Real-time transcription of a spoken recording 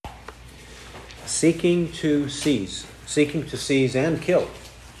seeking to seize and kill.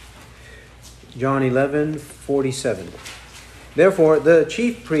 John 11:47. Therefore the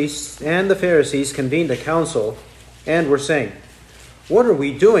chief priests and the Pharisees convened a council and were saying, "What are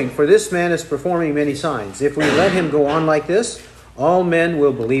we doing? For this man is performing many signs. If we let him go on like this, all men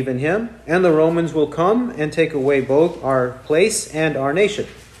will believe in him, and the Romans will come and take away both our place and our nation."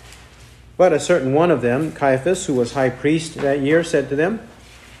 But a certain one of them, Caiaphas, who was high priest that year, said to them,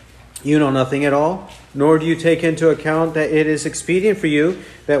 "You know nothing at all, nor do you take into account that it is expedient for you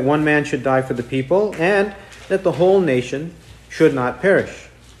that one man should die for the people, and that the whole nation should not perish."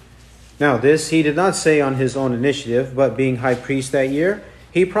 Now this he did not say on his own initiative, but being high priest that year,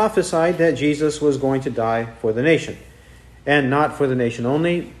 he prophesied that Jesus was going to die for the nation, and not for the nation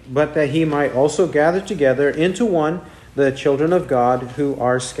only, but that he might also gather together into one the children of God who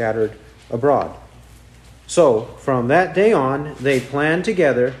are scattered abroad. So from that day on, they planned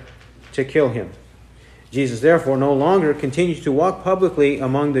together to kill him. Jesus therefore no longer continued to walk publicly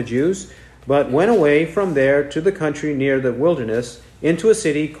among the Jews, but went away from there to the country near the wilderness, into a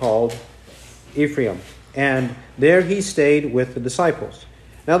city called Ephraim, and there he stayed with the disciples.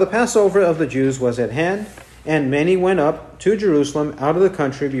 Now the Passover of the Jews was at hand, and many went up to Jerusalem out of the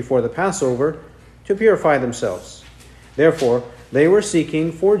country before the Passover to purify themselves. Therefore they were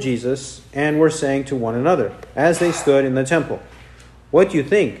seeking for Jesus, and were saying to one another, as they stood in the temple, "What do you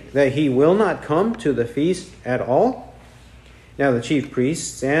think, that he will not come to the feast at all?" Now the chief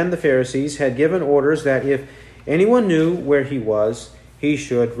priests and the Pharisees had given orders that if anyone knew where he was, he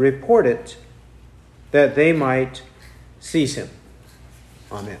should report it, that they might seize him.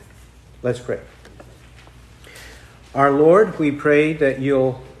 Amen. Let's pray. Our Lord, we pray that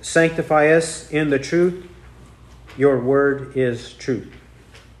you'll sanctify us in the truth. Your word is truth.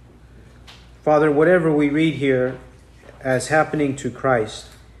 Father, whatever we read here as happening to Christ,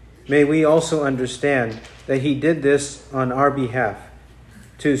 may we also understand that he did this on our behalf,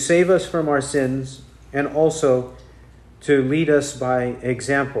 to save us from our sins, and also to lead us by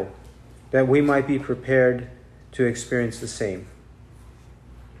example, that we might be prepared to experience the same.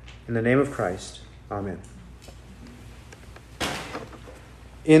 In the name of Christ, amen.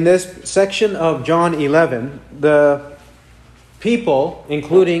 In this section of John 11, the people,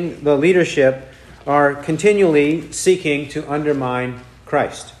 including the leadership, are continually seeking to undermine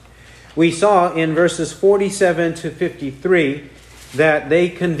Christ. We saw in verses 47 to 53 that they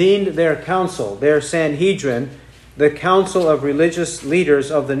convened their council, their Sanhedrin, the council of religious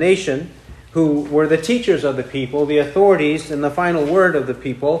leaders of the nation, who were the teachers of the people, the authorities and the final word of the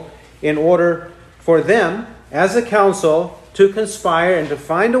people, in order for them, as a council, to conspire and to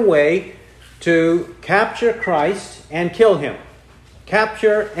find a way to capture Christ and kill him.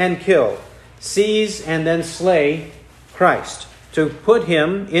 Capture and kill. Seize and then slay Christ. To put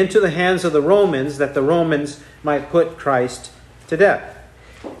him into the hands of the Romans, that the Romans might put Christ to death.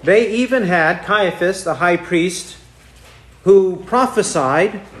 They even had Caiaphas, the high priest, who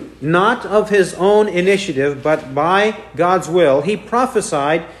prophesied, not of his own initiative, but by God's will. He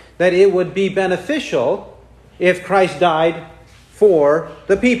prophesied that it would be beneficial if Christ died for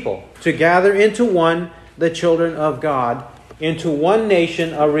the people, to gather into one the children of God, into one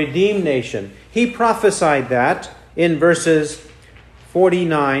nation, a redeemed nation. He prophesied that in verses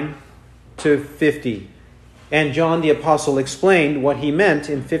 49 to 50. And John the Apostle explained what he meant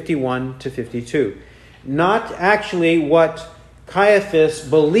in 51 to 52. Not actually what Caiaphas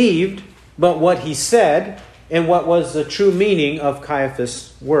believed, but what he said, and what was the true meaning of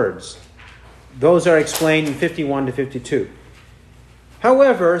Caiaphas' words. Those are explained in 51 to 52.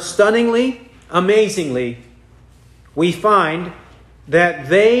 However, stunningly, amazingly, we find that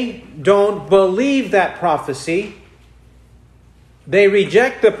they don't believe that prophecy. They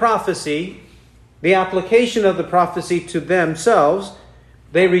reject the prophecy, the application of the prophecy to themselves.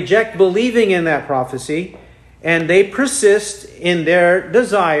 They reject believing in that prophecy, and they persist in their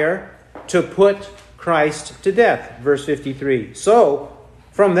desire to put Christ to death. Verse 53. So,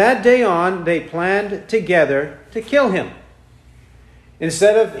 from that day on, they planned together to kill him.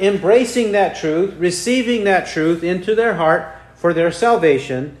 Instead of embracing that truth, receiving that truth into their heart for their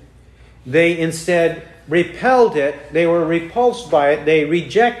salvation, they instead repelled it. They were repulsed by it. They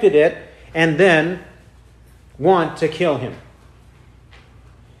rejected it, and then want to kill him.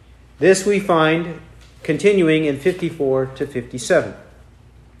 This we find continuing in 54 to 57.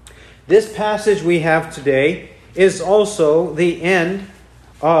 This passage we have today is also the end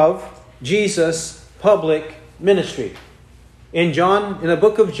of Jesus' public ministry. In the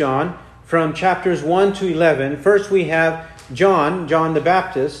book of John, from chapters 1 to 11, first we have John the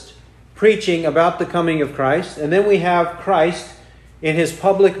Baptist, preaching about the coming of Christ, and then we have Christ in his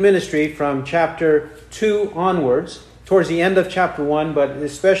public ministry from chapter 2 onwards, towards the end of chapter 1, but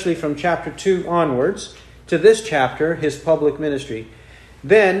especially from chapter 2 onwards, to this chapter, his public ministry.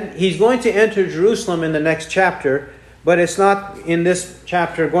 Then he's going to enter Jerusalem in the next chapter, but it's not in this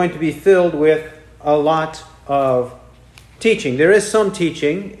chapter going to be filled with a lot of teaching. There is some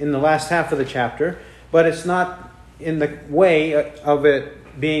teaching in the last half of the chapter, but it's not in the way of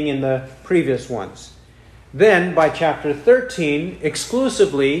it being in the previous ones. Then by chapter 13,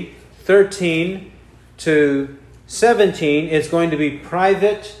 exclusively 13 to 17 is going to be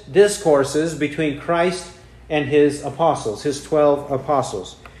private discourses between Christ and his apostles, his 12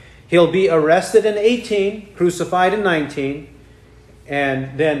 apostles. He'll be arrested in 18, crucified in 19,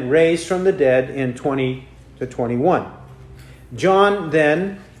 and then raised from the dead in 20 to 21. John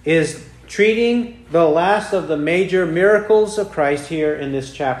then is treating the last of the major miracles of Christ here in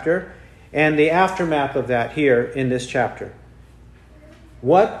this chapter, and the aftermath of that here in this chapter.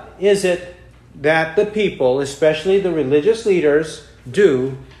 What is it that the people, especially the religious leaders,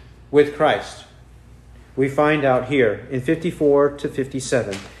 do with Christ? We find out here in 54 to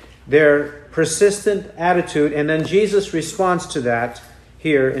 57. Their persistent attitude, and then Jesus' response to that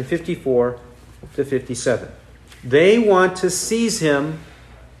here in 54 to 57. They want to seize him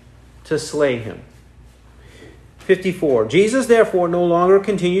to slay him. 54. Jesus therefore no longer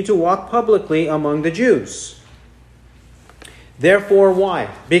continued to walk publicly among the Jews. Therefore, why?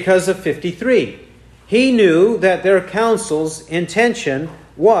 Because of 53. He knew that their council's intention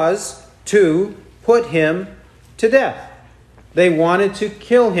was to put him to death. They wanted to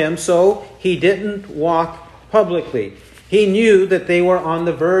kill him, so he didn't walk publicly. He knew that they were on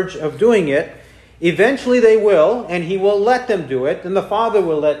the verge of doing it. Eventually they will, and he will let them do it, and the Father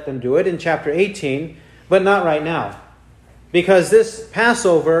will let them do it in chapter 18, but not right now. Because this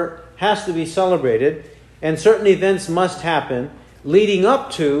Passover has to be celebrated, and certain events must happen leading up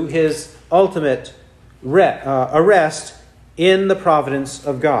to his ultimate arrest in the providence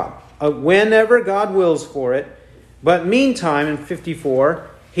of God. Whenever God wills for it. But meantime, in 54,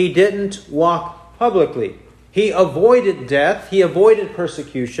 he didn't walk publicly. He avoided death. He avoided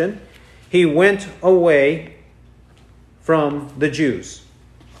persecution. He went away from the Jews.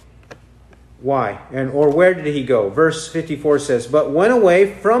 Why? Or where did he go? Verse 54 says, "But went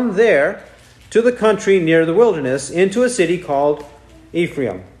away from there to the country near the wilderness, into a city called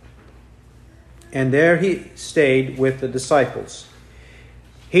Ephraim. And there he stayed with the disciples."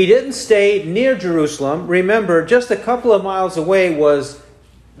 He didn't stay near Jerusalem. Remember, just a couple of miles away was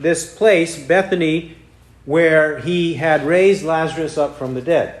this place, Bethany, where he had raised Lazarus up from the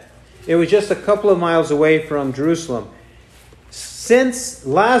dead. It was just a couple of miles away from Jerusalem. Since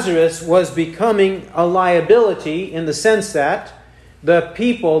Lazarus was becoming a liability in the sense that the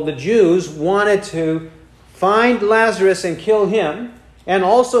people, the Jews, wanted to find Lazarus and kill him, and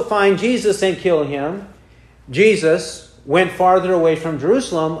also find Jesus and kill him, Jesus went farther away from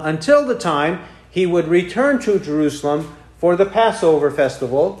Jerusalem until the time he would return to Jerusalem for the Passover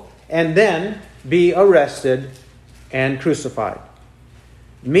festival and then be arrested and crucified.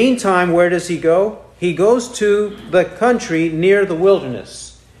 Meantime, where does he go? He goes to the country near the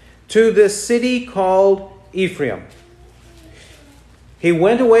wilderness, to this city called Ephraim. He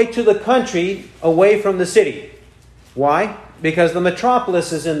went away to the country away from the city. Why? Because the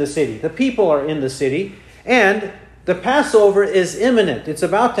metropolis is in the city. The people are in the city. And the Passover is imminent. It's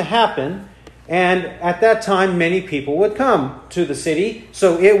about to happen. And at that time, many people would come to the city.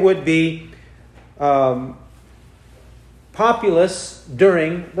 So it would be populous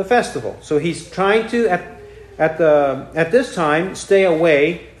during the festival. So he's trying to, at this time, stay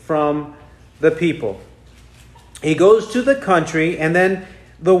away from the people. He goes to the country and then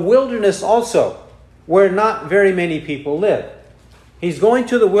the wilderness also, where not very many people live. He's going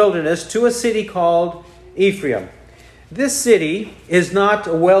to the wilderness, to a city called Ephraim. This city is not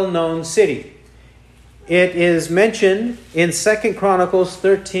a well-known city. It is mentioned in 2 Chronicles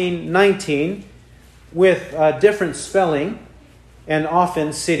 13:19 with different spelling, and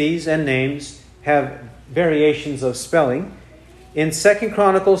often cities and names have variations of spelling. In 2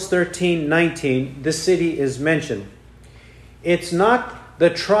 Chronicles 13:19, this city is mentioned. It's not the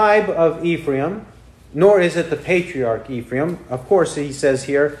tribe of Ephraim, nor is it the patriarch Ephraim. Of course, he says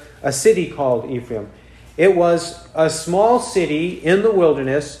here, a city called Ephraim. It was a small city in the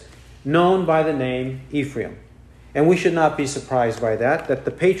wilderness known by the name Ephraim. And we should not be surprised by that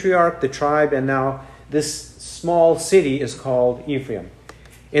the patriarch, the tribe, and now this small city is called Ephraim.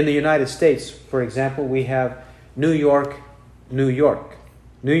 In the United States, for example, we have New York, New York.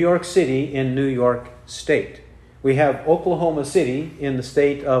 New York City in New York State. We have Oklahoma City in the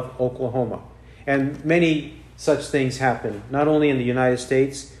state of Oklahoma. And many such things happen, not only in the United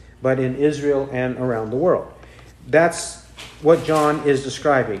States, but in Israel and around the world. That's what John is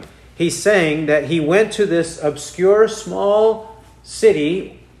describing. He's saying that he went to this obscure small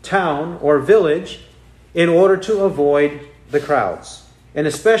city, town, or village in order to avoid the crowds, and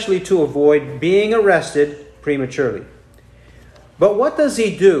especially to avoid being arrested prematurely. But what does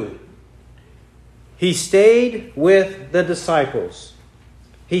he do? He stayed with the disciples.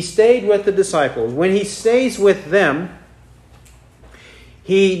 He stayed with the disciples. When he stays with them,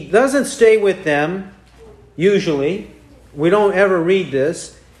 he doesn't stay with them usually. We don't ever read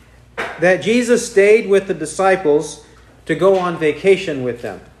this, that Jesus stayed with the disciples to go on vacation with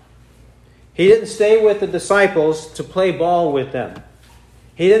them. He didn't stay with the disciples to play ball with them.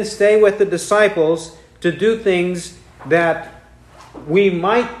 He didn't stay with the disciples to do things that we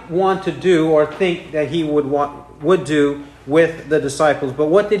might want to do or think that he would do with the disciples. But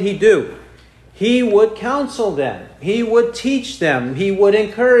what did he do? He would counsel them. He would teach them. He would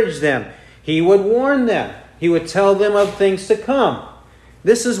encourage them. He would warn them. He would tell them of things to come.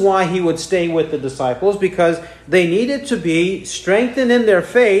 This is why he would stay with the disciples, because they needed to be strengthened in their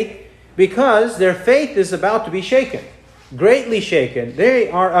faith, because their faith is about to be shaken, greatly shaken. They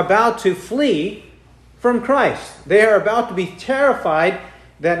are about to flee from Christ. They are about to be terrified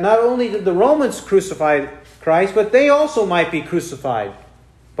that not only did the Romans crucify Christ, but they also might be crucified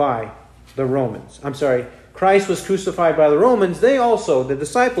by the Romans. Christ was crucified by the Romans. They also, the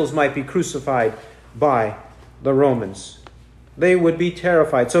disciples, might be crucified by the Romans. They would be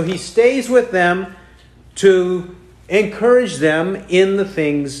terrified. So he stays with them to encourage them in the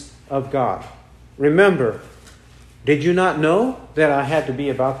things of God. Remember, did you not know that I had to be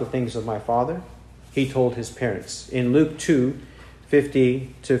about the things of my Father? He told his parents in Luke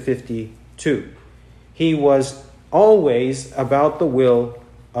 2:50-52. He was always about the will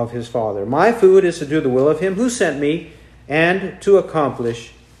of his Father. My food is to do the will of him who sent me and to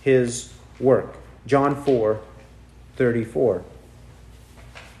accomplish his work. John 4:34.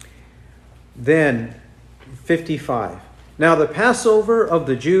 Then 55. Now the Passover of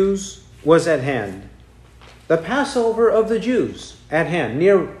the Jews was at hand. The Passover of the Jews at hand,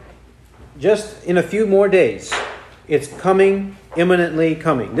 near just in a few more days. It's coming, imminently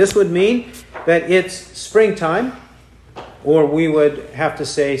coming. This would mean that it's springtime, or we would have to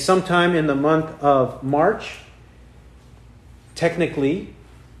say sometime in the month of March. Technically,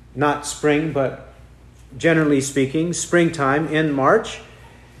 not spring, but generally speaking, springtime in March.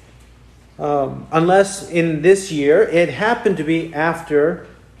 Unless in this year it happened to be after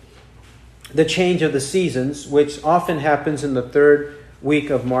the change of the seasons, which often happens in the third week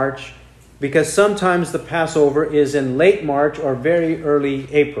of March, because sometimes the Passover is in late March or very early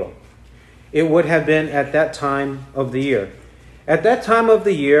April. It would have been at that time of the year. At that time of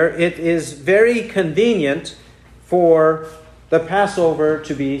the year, it is very convenient for the Passover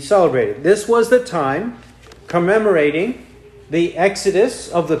to be celebrated. This was the time commemorating the exodus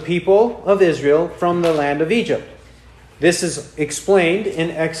of the people of Israel from the land of Egypt. This is explained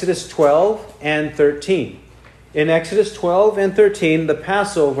in Exodus 12 and 13. In Exodus 12 and 13, the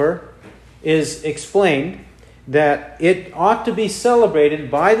Passover is explained that it ought to be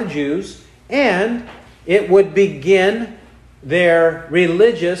celebrated by the Jews, and it would begin their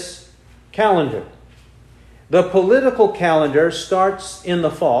religious calendar. The political calendar starts in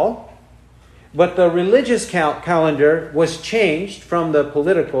the fall, but the religious calendar was changed from the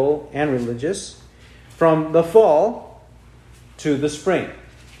political and religious from the fall to the spring.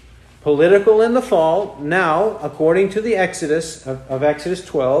 Political in the fall. Now, according to the Exodus of Exodus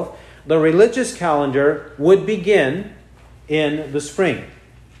 12, the religious calendar would begin in the spring,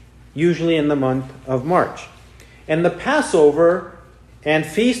 usually in the month of March. And the Passover and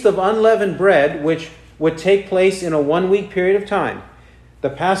Feast of Unleavened Bread, which would take place in a 1-week period of time. The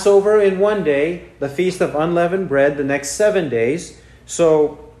Passover in 1 day, the Feast of Unleavened Bread the next 7 days.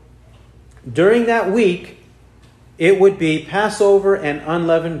 So during that week, it would be Passover and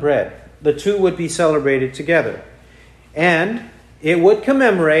unleavened bread. The two would be celebrated together. And it would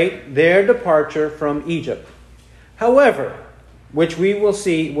commemorate their departure from Egypt. However, which we'll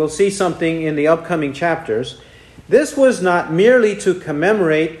see something in the upcoming chapters, this was not merely to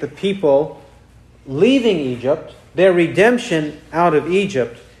commemorate the people leaving Egypt, their redemption out of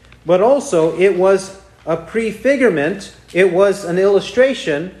Egypt, but also it was a prefigurement, it was an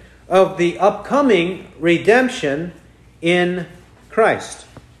illustration of the upcoming redemption in Christ.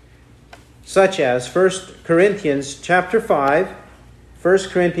 Such as 1 Corinthians chapter 5, verses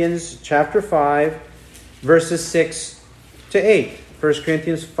 6 to 8. 1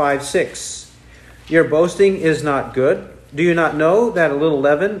 Corinthians 5, 6. Your boasting is not good. Do you not know that a little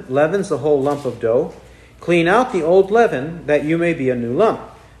leaven leavens the whole lump of dough? Clean out the old leaven, that you may be a new lump,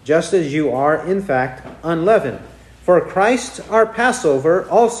 just as you are in fact unleavened. For Christ our Passover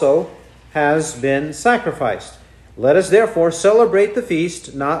also has been sacrificed. Let us therefore celebrate the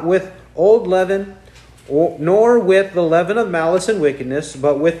feast, not with old leaven, nor with the leaven of malice and wickedness,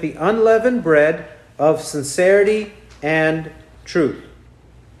 but with the unleavened bread of sincerity and truth.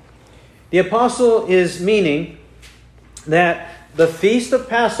 The apostle is meaning that the feast of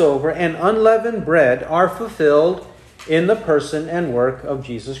Passover and unleavened bread are fulfilled in the person and work of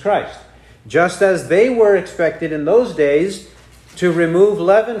Jesus Christ. Just as they were expected in those days to remove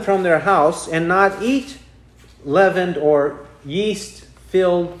leaven from their house and not eat leavened or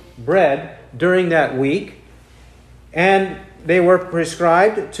yeast-filled bread during that week, and they were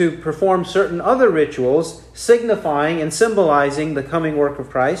prescribed to perform certain other rituals signifying and symbolizing the coming work of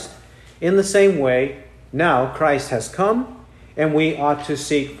Christ. In the same way, now Christ has come, and we ought to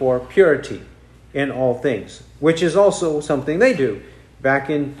seek for purity in all things, which is also something they do back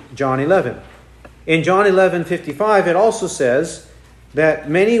in John 11. In John 11:55, it also says that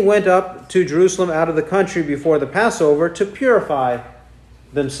many went up to Jerusalem out of the country before the Passover to purify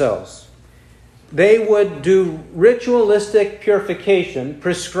themselves. They would do ritualistic purification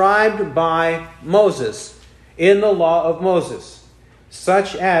prescribed by Moses in the law of Moses,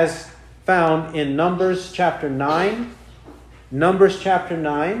 such as found in Numbers chapter 9,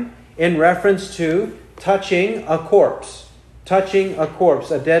 in reference to touching a corpse,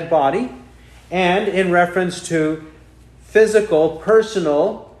 a dead body, and in reference to physical,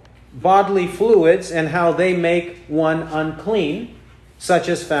 personal, bodily fluids and how they make one unclean, such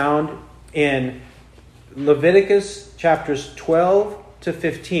as found in Leviticus chapters 12 to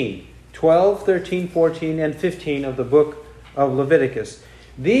 15, 12, 13, 14, and 15 of the book of Leviticus.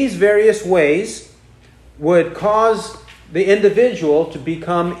 These various ways would cause the individual to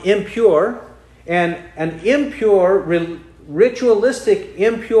become impure, and an impure, ritualistic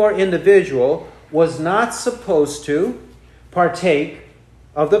impure individual was not supposed to partake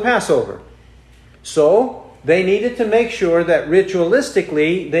of the Passover. So they needed to make sure that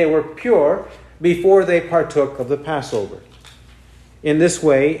ritualistically they were pure before they partook of the Passover. In this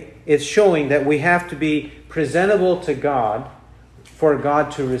way, it's showing that we have to be presentable to God for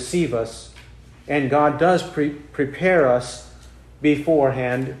God to receive us. And God does prepare us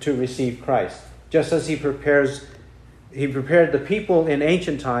beforehand to receive Christ. Just as He prepared the people in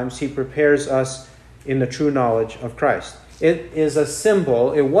ancient times, He prepares us in the true knowledge of Christ. It was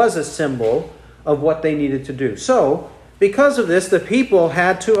a symbol of what they needed to do. So, because of this, the people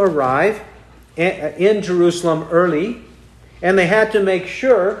had to arrive in Jerusalem early, and they had to make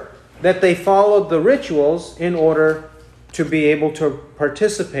sure that they followed the rituals in order to be able to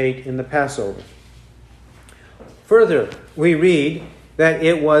participate in the Passover. Further, we read that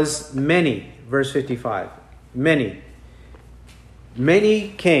it was many, verse 55. Many. Many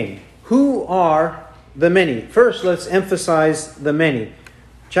came. Who are the many? First, let's emphasize the many.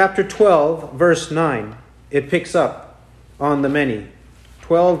 Chapter 12, verse 9. It picks up on the many.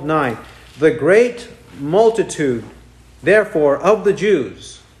 12:9. The great multitude, therefore, of the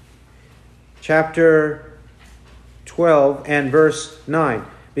Jews. Chapter 12 and verse 9.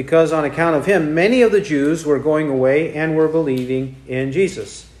 Because on account of him, many of the Jews were going away and were believing in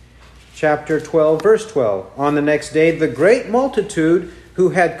Jesus. Chapter 12, verse 12. On the next day, the great multitude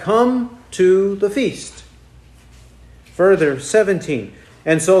who had come to the feast. Further, 17.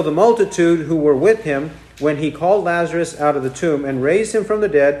 And so the multitude who were with him when he called Lazarus out of the tomb and raised him from the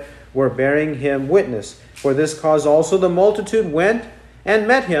dead were bearing him witness. For this cause also the multitude went and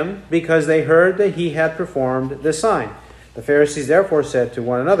met him, because they heard that he had performed the sign. The Pharisees therefore said to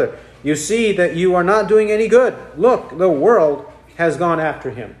one another, You see that you are not doing any good. Look, the world has gone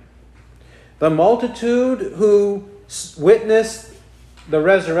after him. The multitude who witnessed the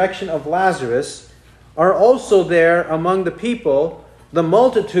resurrection of Lazarus are also there among the people, the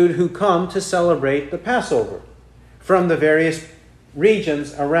multitude who come to celebrate the Passover from the various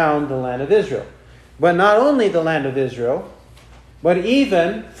regions around the land of Israel. But not only the land of Israel, but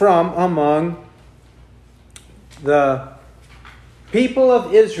even from among the people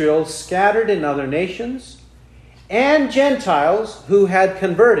of Israel scattered in other nations and Gentiles who had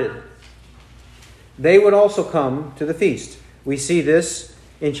converted. They would also come to the feast. We see this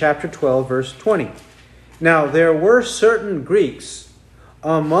in chapter 12, verse 20. Now, there were certain Greeks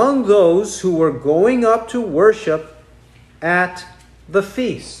among those who were going up to worship at the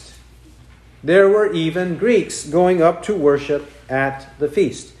feast. There were even Greeks going up to worship at the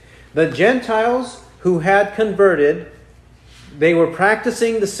feast. The Gentiles who had converted, they were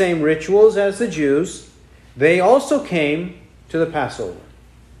practicing the same rituals as the Jews. They also came to the Passover.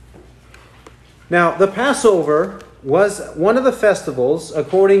 Now, the Passover was one of the festivals,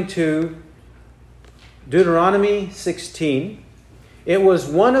 according to Deuteronomy 16. It was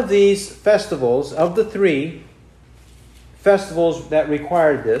one of these festivals, of the three festivals that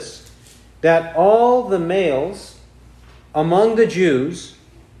required this, that all the males among the Jews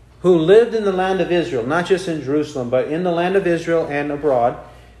who lived in the land of Israel, not just in Jerusalem, but in the land of Israel and abroad,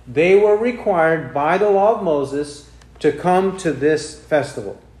 they were required by the law of Moses to come to this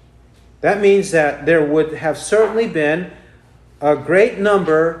festival. That means that there would have certainly been a great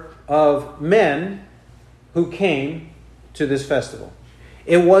number of men who came to this festival.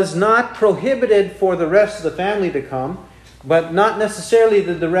 It was not prohibited for the rest of the family to come, but not necessarily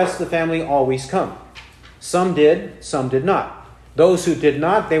did the rest of the family always come. Some did, some did not. Those who did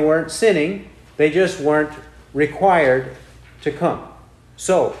not, they weren't sinning, they just weren't required to come.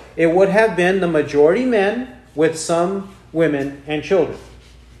 So, it would have been the majority men with some women and children,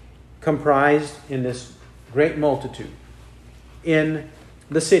 comprised in this great multitude in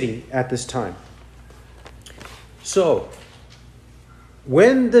the city at this time. So,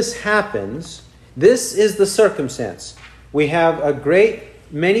 when this happens, this is the circumstance. We have a great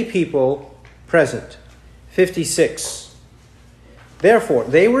many people present. 56. Therefore,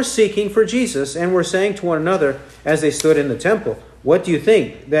 they were seeking for Jesus and were saying to one another as they stood in the temple, "What do you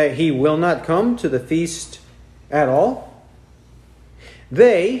think, that he will not come to the feast at all?"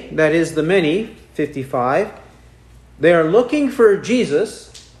 They, that is the many, 55, they are looking for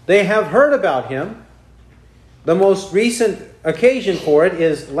Jesus. They have heard about him. The most recent occasion for it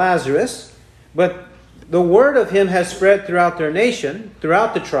is Lazarus, but the word of him has spread throughout their nation,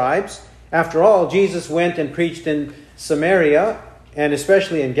 throughout the tribes. After all, Jesus went and preached in Samaria, and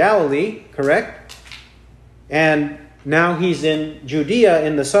especially in Galilee, correct? And now he's in Judea,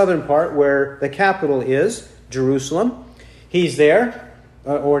 in the southern part where the capital is, Jerusalem. He's there,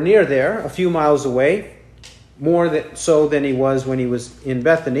 or near there, a few miles away, more so than he was when he was in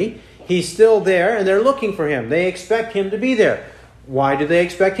Bethany. He's still there, and they're looking for him. They expect him to be there. Why do they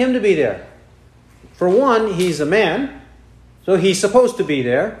expect him to be there? For one, he's a man, so he's supposed to be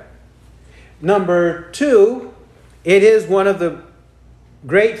there. Number two, it is one of the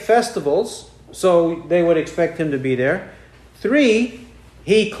great festivals, so they would expect him to be there. Three,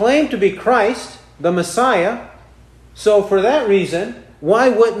 he claimed to be Christ, the Messiah. So for that reason, why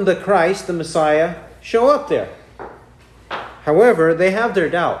wouldn't the Christ, the Messiah, show up there? However, they have their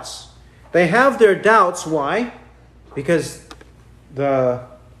doubts. They have their doubts. Why? Because the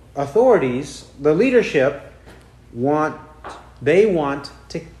authorities, the leadership, want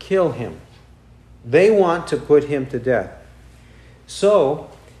to kill him. They want to put him to death. So,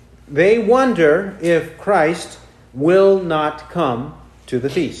 they wonder if Christ will not come to the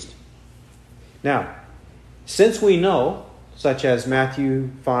feast. Now, since we know, such as Matthew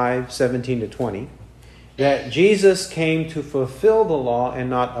 5:17-20, that Jesus came to fulfill the law and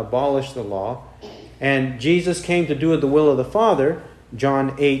not abolish the law, and Jesus came to do the will of the Father,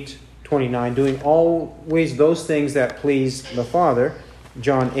 John 8:29, doing always those things that please the Father,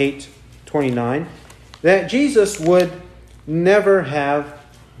 John 8:29, that Jesus would never have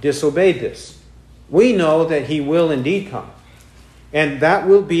disobeyed this. We know that he will indeed come. And that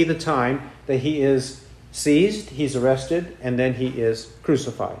will be the time that he is seized, he's arrested, and then he is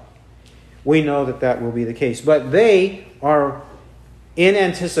crucified. We know that that will be the case. But they are in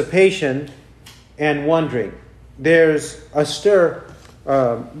anticipation and wondering. There's a stir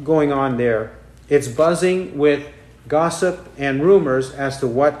going on there. It's buzzing with gossip and rumors as to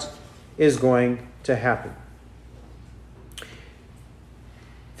what is going to happen.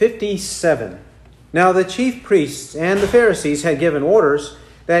 57. Now the chief priests and the Pharisees had given orders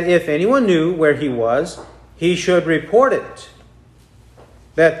that if anyone knew where he was, he should report it,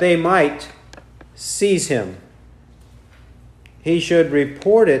 that they might seize him. He should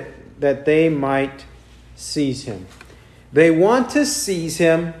report it that they might seize him. They want to seize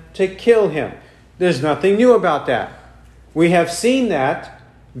him to kill him. There's nothing new about that. We have seen that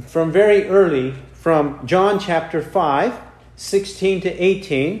from very early, from John chapter 5, 16 to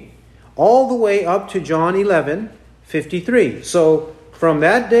 18, all the way up to John 11, 53. So from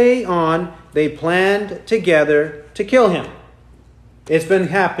that day on, they planned together to kill him. It's been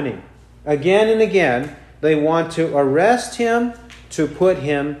happening again and again. They want to arrest him, to put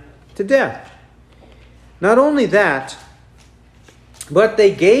him to death. Not only that, but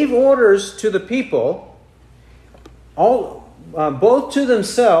they gave orders to the people, both to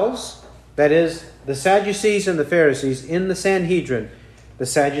themselves, that is, the Sadducees and the Pharisees in the Sanhedrin. The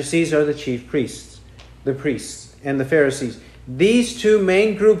Sadducees are the chief priests, the priests and the Pharisees. These two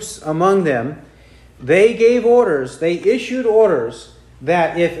main groups among them, they gave orders, they issued orders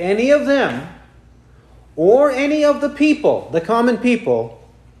that if any of them or any of the people, the common people,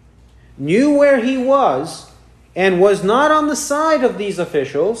 knew where he was and was not on the side of these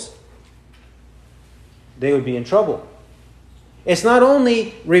officials, they would be in trouble. It's not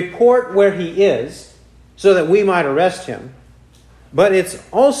only report where he is so that we might arrest him, but it's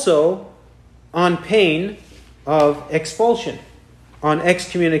also on pain of expulsion, on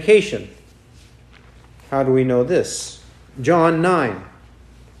excommunication. How do we know this? John 9.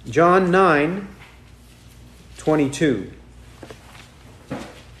 John 9:22.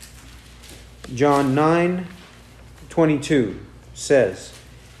 John 9:22 says,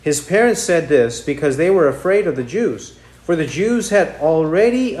 his parents said this because they were afraid of the Jews, for the Jews had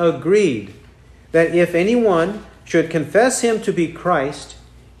already agreed that if anyone should confess him to be Christ,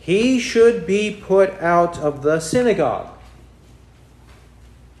 he should be put out of the synagogue.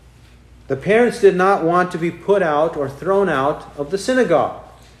 The parents did not want to be put out or thrown out of the synagogue,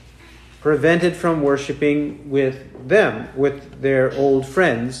 prevented from worshiping with them, with their old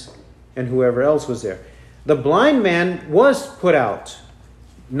friends and whoever else was there. The blind man was put out.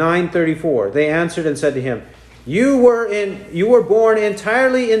 9:34. They answered and said to him, You were born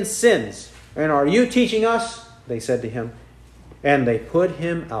entirely in sins, and are you teaching us? They said to him, and they put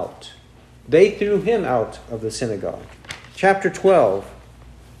him out. They threw him out of the synagogue. Chapter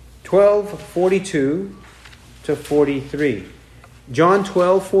 12:42 to 43. John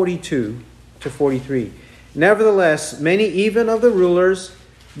 12:42 to 43. Nevertheless, many even of the rulers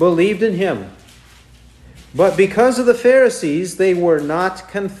believed in him. But because of the Pharisees, they were not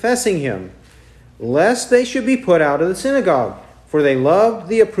confessing him, lest they should be put out of the synagogue, for they loved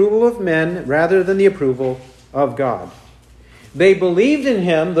the approval of men rather than the approval of God. They believed in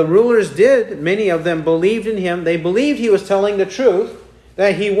him, the rulers did, many of them believed in him. They believed he was telling the truth,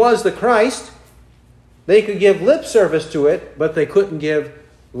 that he was the Christ. They could give lip service to it, but they couldn't give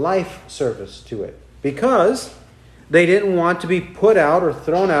life service to it, because they didn't want to be put out or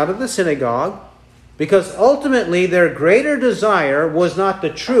thrown out of the synagogue, because ultimately their greater desire was not the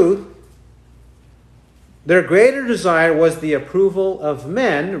truth. Their greater desire was the approval of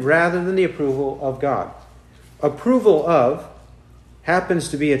men rather than the approval of God. Approval of happens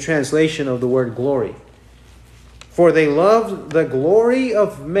to be a translation of the word glory. For they loved the glory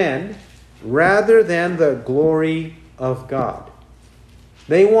of men rather than the glory of God.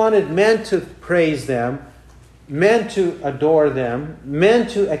 They wanted men to praise them, men to adore them, men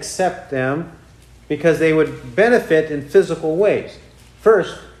to accept them, because they would benefit in physical ways.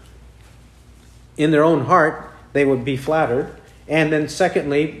 First, in their own heart, they would be flattered. And then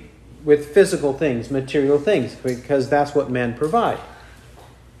secondly, with physical things, material things, because that's what men provide.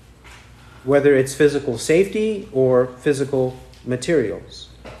 Whether it's physical safety or physical materials.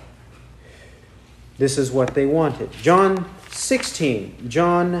 This is what they wanted. John 16,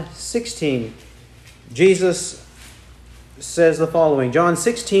 Jesus says the following. John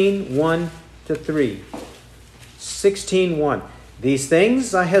 16, 1 to 3. 16:1. These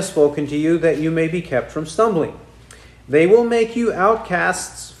things I have spoken to you that you may be kept from stumbling. They will make you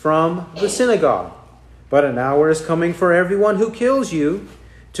outcasts from the synagogue. But an hour is coming for everyone who kills you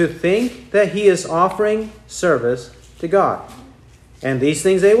to think that he is offering service to God. And these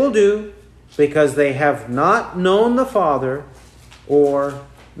things they will do because they have not known the Father or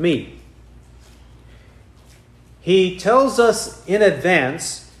me. He tells us in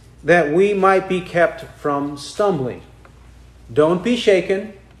advance that we might be kept from stumbling. Don't be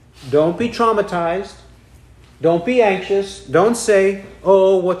shaken. Don't be traumatized. Don't be anxious. Don't say,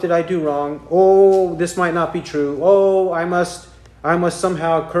 oh, what did I do wrong? Oh, this might not be true. Oh, I must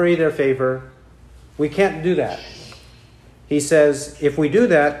somehow curry their favor. We can't do that. He says, if we do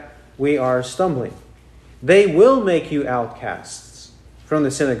that, we are stumbling. They will make you outcasts from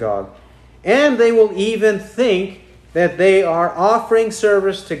the synagogue. And they will even think that they are offering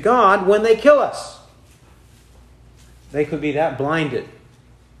service to God when they kill us. They could be that blinded.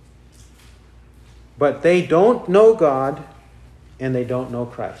 But they don't know God and they don't know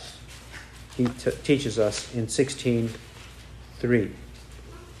Christ. He teaches us in 16:3.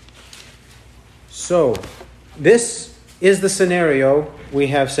 So, this is the scenario we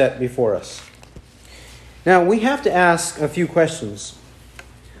have set before us. Now, we have to ask a few questions.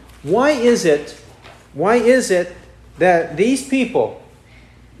 Why is it that these people,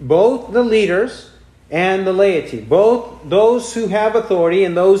 both the leaders and the laity, both those who have authority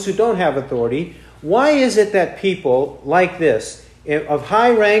and those who don't have authority, why is it that people like this, of high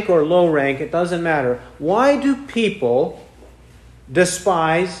rank or low rank, it doesn't matter, why do people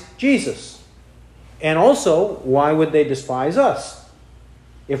despise Jesus? And also, why would they despise us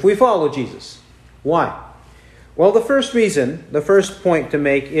if we follow Jesus? Why? Well, the first point to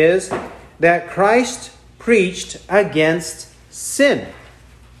make is that Christ preached against sin.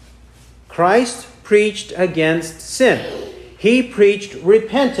 Christ preached against sin. He preached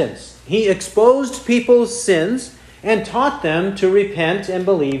repentance. He exposed people's sins and taught them to repent and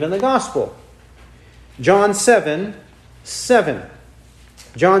believe in the gospel. John 7:7.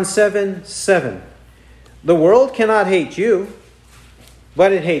 John 7:7. The world cannot hate you,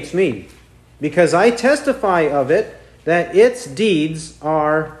 but it hates me, because I testify of it that its deeds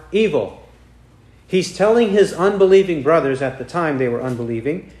are evil. He's telling his unbelieving brothers at the time they were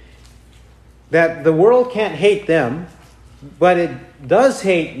unbelieving that the world can't hate them, but it does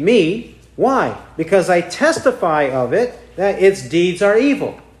hate me. Why? Because I testify of it that its deeds are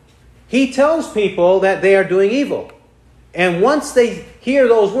evil. He tells people that they are doing evil. And once they hear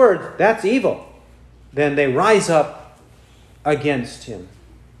those words, that's evil, then they rise up against him.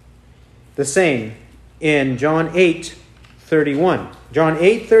 The same in John 8:31. John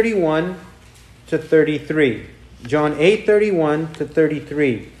 8:31 to 33. John 8:31 to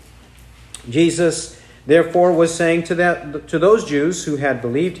 33. Jesus, therefore, was saying to those Jews who had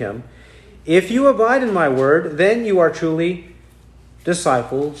believed him, "If you abide in my word, then you are truly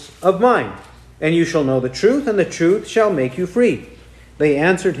disciples of mine, and you shall know the truth, and the truth shall make you free." They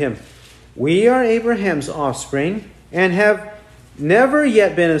answered him, "We are Abraham's offspring, and have never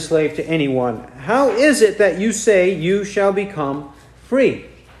yet been enslaved to anyone. How is it that you say you shall become free?"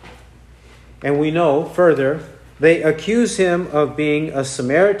 And we know further, they accuse him of being a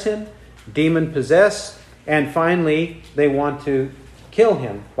Samaritan, demon-possessed, and finally they want to kill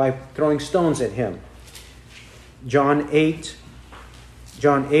him by throwing stones at him. John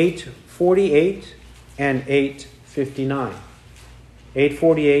 8:48 and 8:59.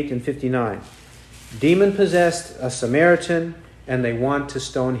 8:48 and 59. Demon-possessed, a Samaritan, and they want to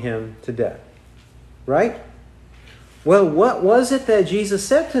stone him to death. Right? Well, what was it that Jesus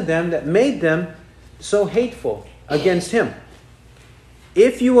said to them that made them so hateful against him?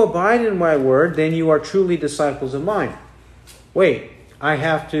 "If you abide in my word, then you are truly disciples of mine." Wait, I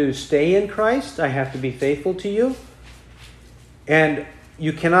have to stay in Christ? I have to be faithful to you? And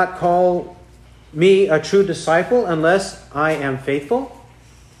you cannot call me a true disciple unless I am faithful?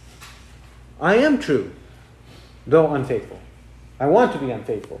 I am true, though unfaithful. I want to be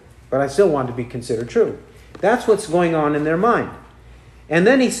unfaithful, but I still want to be considered true. That's what's going on in their mind. And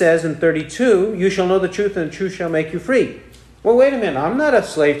then he says in 32, "You shall know the truth, and the truth shall make you free." Well, wait a minute. I'm not a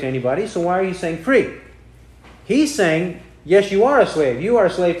slave to anybody, so why are you saying free? He's saying, yes, you are a slave. You are a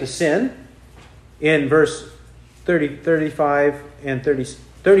slave to sin in verse 35 and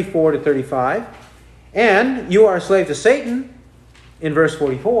 34 to 35. And you are a slave to Satan in verse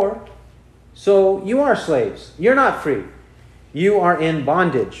 44. So you are slaves. You're not free. You are in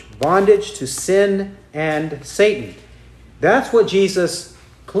bondage. Bondage to sin and Satan. That's what Jesus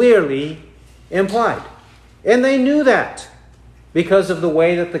clearly implied. And they knew that because of the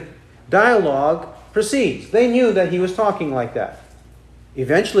way that the dialogue proceeds. They knew that he was talking like that.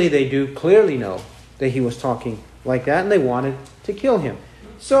 Eventually they do clearly know that he was talking like that, and they wanted to kill him.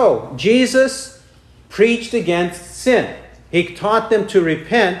 So Jesus preached against sin. He taught them to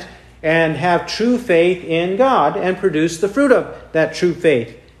repent and have true faith in God and produce the fruit of that true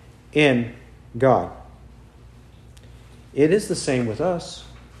faith in God. It is the same with us.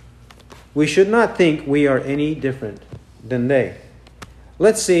 We should not think we are any different than they.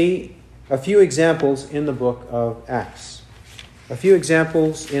 Let's see a few examples in the book of Acts. A few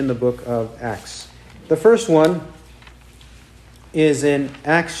examples in the book of Acts. The first one is in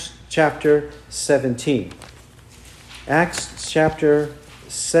Acts chapter 17. Acts chapter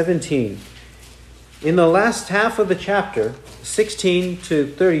 17. In the last half of the chapter, 16 to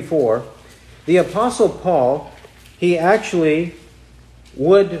 34, the Apostle Paul, he actually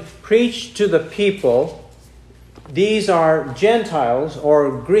would preach to the people. These are Gentiles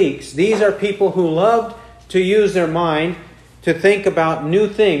or Greeks. These are people who loved to use their mind to think about new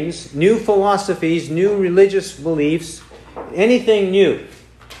things, new philosophies, new religious beliefs, anything new.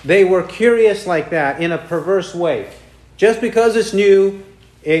 They were curious like that in a perverse way. Just because it's new,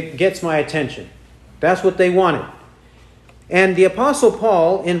 it gets my attention. That's what they wanted. And the Apostle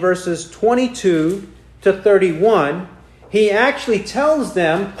Paul, in verses 22 to 31, he actually tells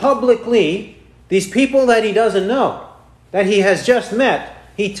them publicly, these people that he doesn't know, that he has just met,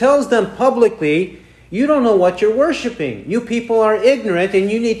 he tells them publicly, you don't know what you're worshiping. You people are ignorant and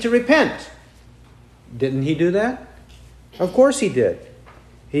you need to repent. Didn't he do that? Of course he did.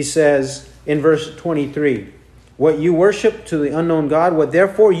 He says in verse 23, what you worship to the unknown God, what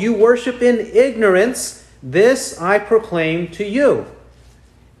therefore you worship in ignorance, this I proclaim to you.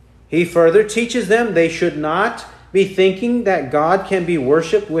 He further teaches them they should not be thinking that God can be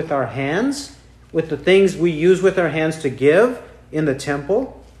worshipped with our hands, with the things we use with our hands to give in the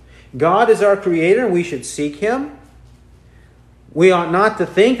temple. God is our creator, and we should seek him. We ought not to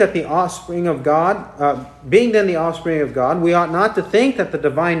think that the offspring of God, being then the offspring of God, we ought not to think that the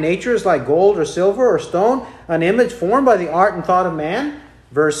divine nature is like gold or silver or stone, an image formed by the art and thought of man.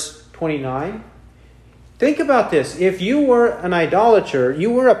 Verse 29. Think about this. If you were an idolater,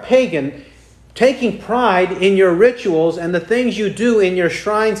 you were a pagan, taking pride in your rituals and the things you do in your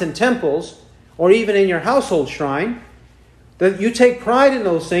shrines and temples, or even in your household shrine, that you take pride in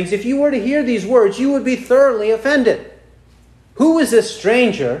those things, if you were to hear these words, you would be thoroughly offended. Who is this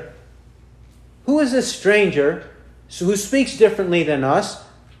stranger? Who is this stranger who speaks differently than us?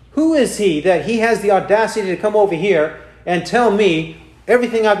 Who is he that he has the audacity to come over here and tell me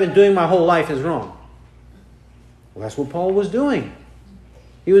everything I've been doing my whole life is wrong? Well, that's what Paul was doing.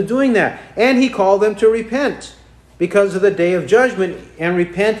 He was doing that. And he called them to repent because of the day of judgment, and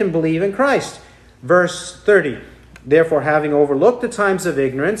repent and believe in Christ. Verse 30. Therefore, having overlooked the times of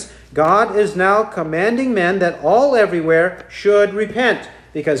ignorance, God is now commanding men that all everywhere should repent,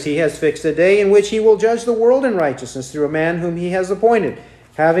 because he has fixed a day in which he will judge the world in righteousness through a man whom he has appointed,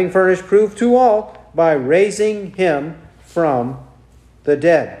 having furnished proof to all by raising him from the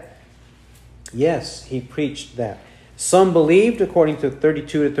dead. Yes, he preached that. Some believed, according to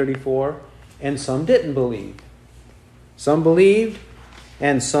 32 to 34, and some didn't believe. Some believed,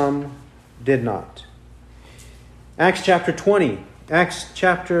 and some did not. Acts chapter 20. Acts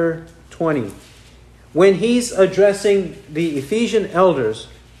chapter 20. When he's addressing the Ephesian elders,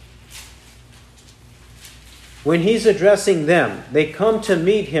 when he's addressing them, they come to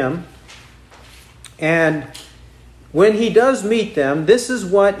meet him. And when he does meet them, this is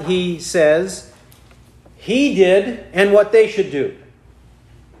what he says he did and what they should do.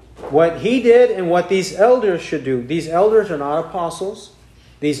 What he did and what these elders should do. These elders are not apostles.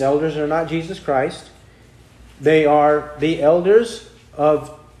 These elders are not Jesus Christ. They are the elders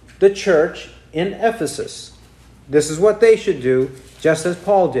of the church in Ephesus. This is what they should do, just as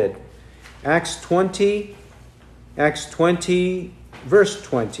Paul did. Acts 20, verse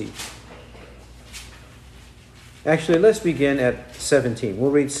 20. Actually, let's begin at 17. We'll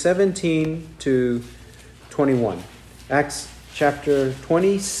read 17 to 21. Acts chapter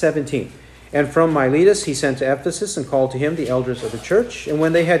 20, 17. And from Miletus he sent to Ephesus and called to him the elders of the church. And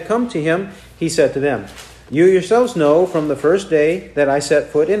when they had come to him, he said to them, You yourselves know from the first day that I set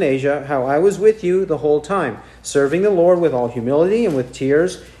foot in Asia how I was with you the whole time, serving the Lord with all humility and with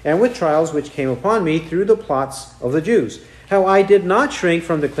tears and with trials which came upon me through the plots of the Jews. How I did not shrink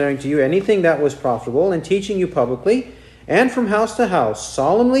from declaring to you anything that was profitable and teaching you publicly and from house to house,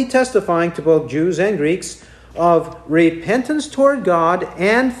 solemnly testifying to both Jews and Greeks of repentance toward God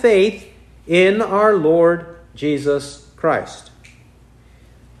and faith in our Lord Jesus Christ.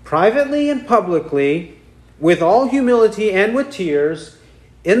 Privately and publicly, with all humility and with tears,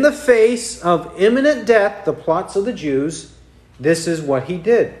 in the face of imminent death, the plots of the Jews, this is what he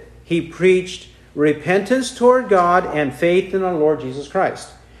did. He preached repentance toward God and faith in our Lord Jesus Christ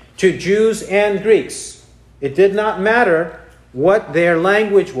to Jews and Greeks. It did not matter what their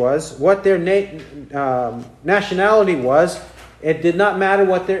language was, what their nationality was. It did not matter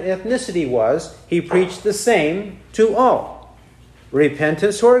what their ethnicity was. He preached the same to all.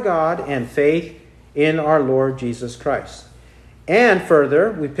 Repentance toward God and faith in our Lord Jesus Christ. And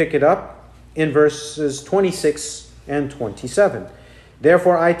further, we pick it up in verses 26 and 27.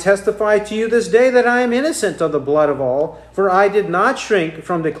 Therefore I testify to you this day that I am innocent of the blood of all, for I did not shrink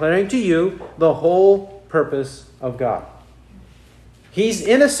from declaring to you the whole purpose of God. He's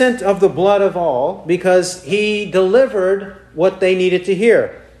innocent of the blood of all because he delivered what they needed to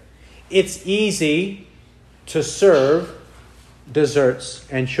hear. It's easy to serve desserts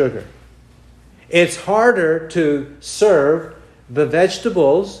and sugar. It's harder to serve the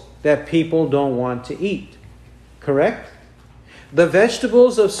vegetables that people don't want to eat. Correct? The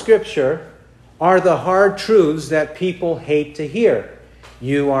vegetables of Scripture are the hard truths that people hate to hear.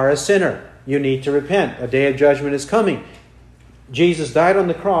 You are a sinner. You need to repent. A day of judgment is coming. Jesus died on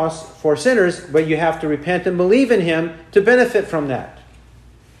the cross for sinners, but you have to repent and believe in him to benefit from that.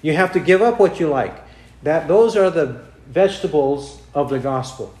 You have to give up what you like. Those are the vegetables of the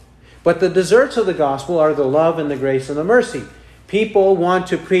gospel. But the desserts of the gospel are the love and the grace and the mercy. People want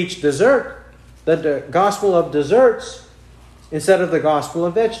to preach dessert, the gospel of desserts, instead of the gospel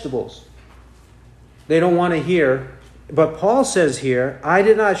of vegetables. They don't want to hear. But Paul says here, I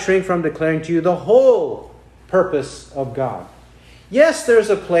did not shrink from declaring to you the whole purpose of God. Yes, there's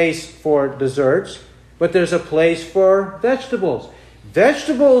a place for desserts, but there's a place for vegetables.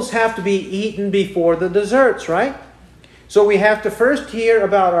 Vegetables have to be eaten before the desserts, right? So we have to first hear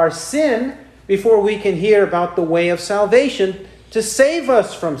about our sin before we can hear about the way of salvation to save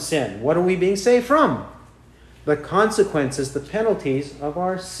us from sin. What are we being saved from? The consequences, the penalties of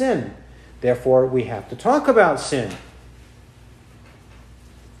our sin. Therefore, we have to talk about sin.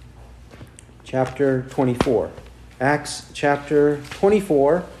 Chapter 24. Acts chapter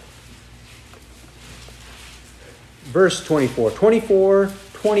 24, verse 24.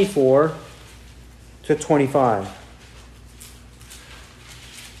 24 to 25.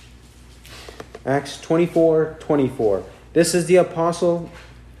 Acts 24:24. This is the apostle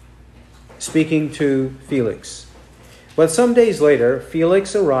speaking to Felix. But some days later,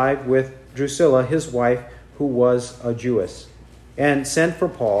 Felix arrived with Drusilla, his wife, who was a Jewess, and sent for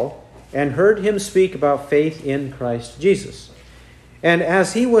Paul, and heard him speak about faith in Christ Jesus. And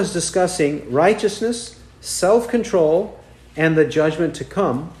as he was discussing righteousness, self-control, and the judgment to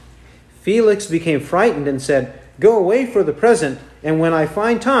come, Felix became frightened and said, "Go away for the present, and when I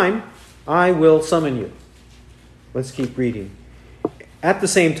find time, I will summon you." Let's keep reading. At the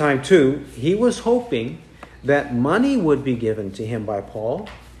same time, too, he was hoping that money would be given to him by Paul.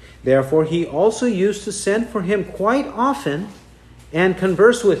 Therefore, he also used to send for him quite often and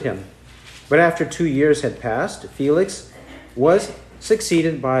converse with him. But after 2 years had passed, Felix was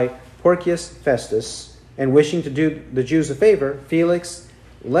succeeded by Porcius Festus, and wishing to do the Jews a favor, Felix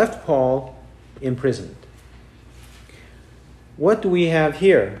left Paul imprisoned. What do we have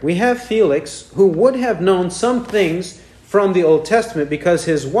here? We have Felix, who would have known some things from the Old Testament because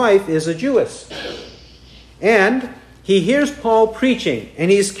his wife is a Jewess. And he hears Paul preaching, and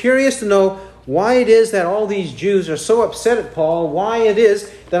he's curious to know why it is that all these Jews are so upset at Paul, why it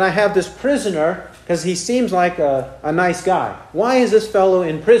is that I have this prisoner, because he seems like a nice guy. Why is this fellow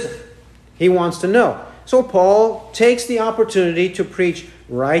in prison? He wants to know. So Paul takes the opportunity to preach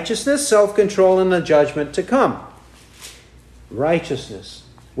righteousness, self-control, and the judgment to come. Righteousness,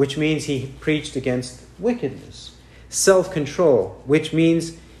 which means he preached against wickedness. Self-control, which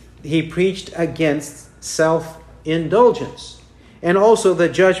means he preached against self-indulgence. And also the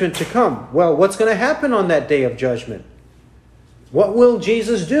judgment to come. Well, what's going to happen on that day of judgment? What will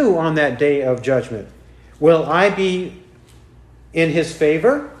Jesus do on that day of judgment? Will I be in his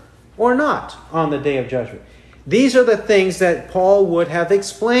favor or not on the day of judgment? These are the things that Paul would have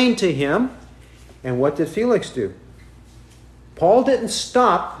explained to him. And what did Felix do? Paul didn't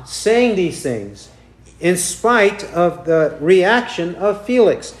stop saying these things in spite of the reaction of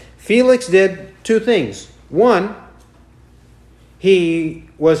Felix. Felix did two things. One, he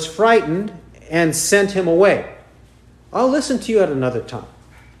was frightened and sent him away. I'll listen to you at another time.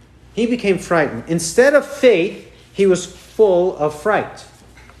 He became frightened. Instead of faith, he was full of fright.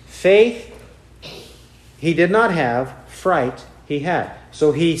 Faith, he did not have. Fright, he had.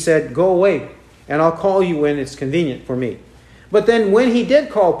 So he said, "Go away, and I'll call you when it's convenient for me." But then when he did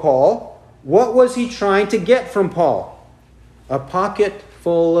call Paul, what was he trying to get from Paul? A pocket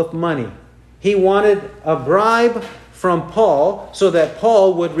full of money. He wanted a bribe from Paul so that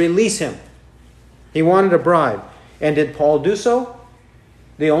Paul would release him. He wanted a bribe. And did Paul do so?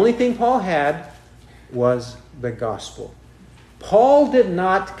 The only thing Paul had was the gospel. Paul did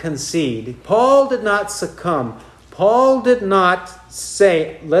not concede. Paul did not succumb. Paul did not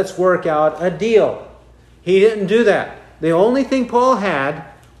say, "Let's work out a deal." He didn't do that. The only thing Paul had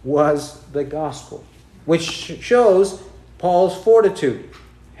was the gospel, which shows Paul's fortitude,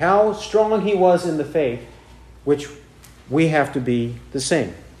 how strong he was in the faith, which we have to be the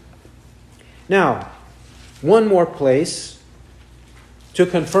same. Now, one more place to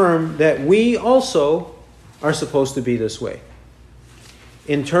confirm that we also are supposed to be this way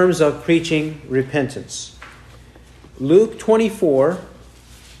in terms of preaching repentance. Luke 24,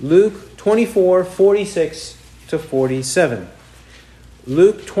 46 to 47.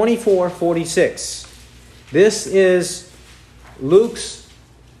 Luke 24:46. This is Luke's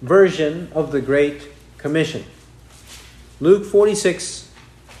version of the Great Commission. Luke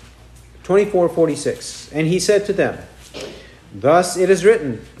 24:46. And he said to them, "Thus it is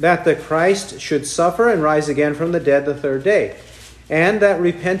written, that the Christ should suffer and rise again from the dead the third day, and that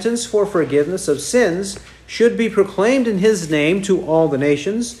repentance for forgiveness of sins should be proclaimed in his name to all the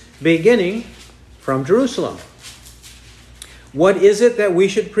nations, beginning from Jerusalem." What is it that we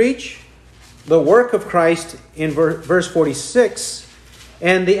should preach? The work of Christ in verse 46,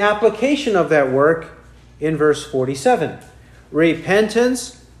 and the application of that work in verse 47.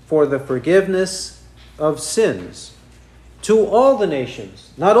 Repentance for the forgiveness of sins to all the nations.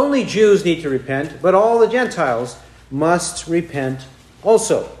 Not only Jews need to repent, but all the Gentiles must repent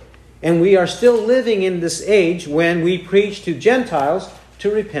also. And we are still living in this age when we preach to Gentiles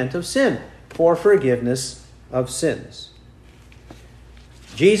to repent of sin, for forgiveness of sins.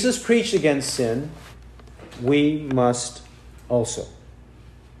 Jesus preached against sin, we must also.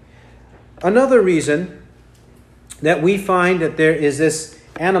 Another reason that we find that there is this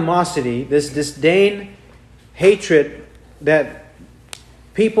animosity, this disdain, hatred that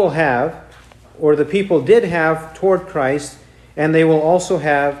people have, or the people did have toward Christ, and they will also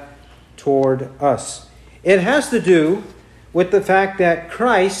have toward us. It has to do with the fact that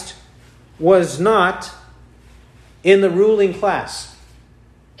Christ was not in the ruling class.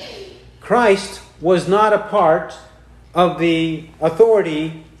 Christ was not a part of the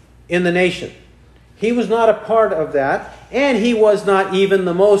authority in the nation. He was not a part of that, and he was not even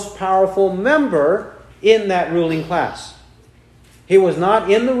the most powerful member in that ruling class. He was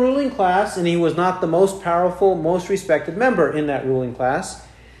not in the ruling class, and he was not the most powerful, most respected member in that ruling class.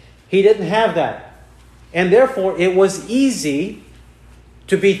 He didn't have that. And therefore, it was easy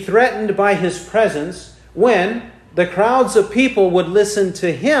to be threatened by his presence when the crowds of people would listen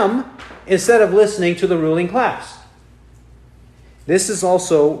to him instead of listening to the ruling class. This is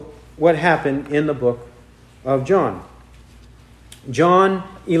also what happened in the book of John. John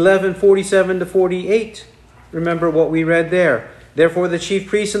 11:47-48. Remember what we read there. Therefore the chief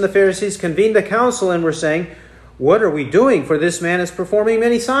priests and the Pharisees convened a council and were saying, "What are we doing? For this man is performing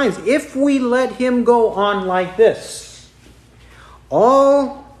many signs. If we let him go on like this,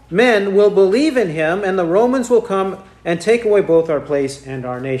 all men will believe in him, and the Romans will come and take away both our place and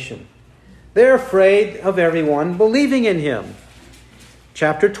our nation." They're afraid of everyone believing in him.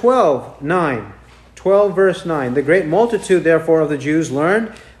 Chapter 12 verse 9. The great multitude, therefore, of the Jews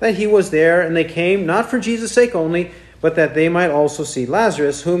learned that he was there, and they came not for Jesus' sake only, but that they might also see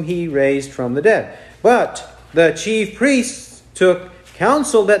Lazarus, whom he raised from the dead. But the chief priests took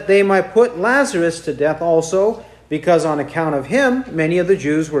counsel that they might put Lazarus to death also, because on account of him, many of the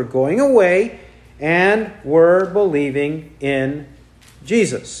Jews were going away and were believing in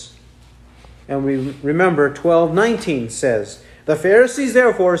Jesus. And we remember 12:19 says, "The Pharisees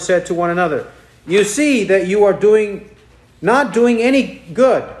therefore said to one another, 'You see that you are not doing any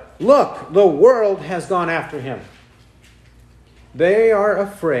good. Look, the world has gone after him.'" They are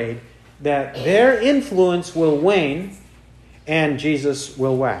afraid that their influence will wane and Jesus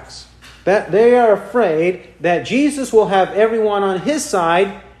will wax. That they are afraid that Jesus will have everyone on his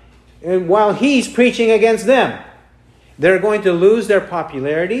side while he's preaching against them. They're going to lose their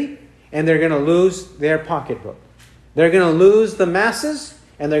popularity, and they're going to lose their pocketbook. They're going to lose the masses,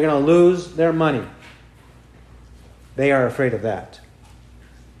 and they're going to lose their money. They are afraid of that.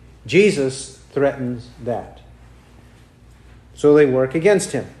 Jesus threatens that. So they work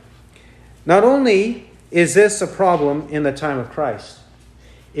against him. Not only is this a problem in the time of Christ,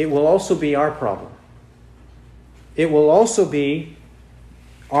 it will also be our problem. It will also be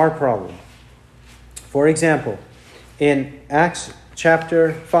our problem. For example, in Acts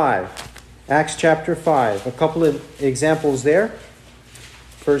chapter 5, a couple of examples there.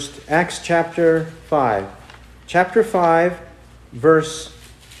 First, Acts chapter 5. Chapter 5, verse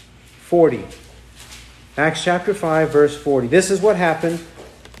 40. Acts chapter 5, verse 40. This is what happened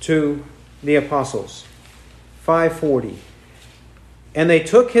to the apostles. 5:40. "And they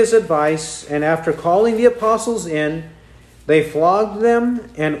took his advice, and after calling the apostles in, they flogged them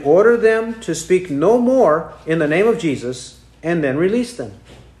and ordered them to speak no more in the name of Jesus, and then released them.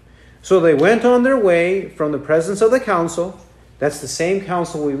 So they went on their way from the presence of the council," that's the same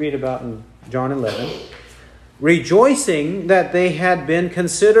council we read about in John 11, "rejoicing that they had been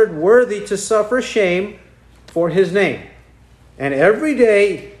considered worthy to suffer shame for his name. And every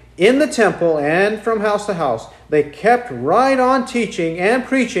day in the temple and from house to house, they kept right on teaching and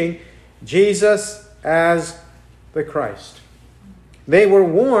preaching Jesus as the Christ." They were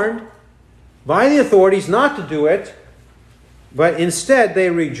warned by the authorities not to do it, but instead they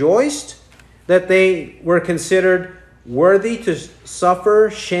rejoiced that they were considered worthy to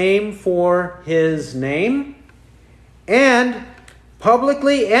suffer shame for his name. And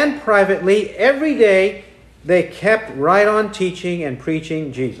publicly and privately, every day, they kept right on teaching and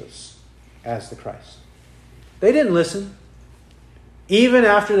preaching Jesus as the Christ. They didn't listen. Even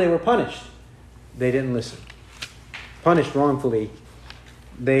after they were punished, they didn't listen. Punished wrongfully,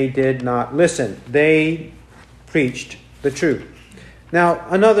 they did not listen. They preached the truth. Now,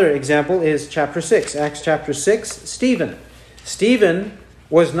 another example is chapter 6. Acts chapter 6, Stephen. Stephen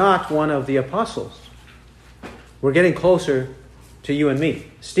was not one of the apostles. We're getting closer to you and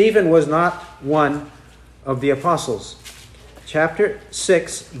me. Stephen was not one of the apostles. Chapter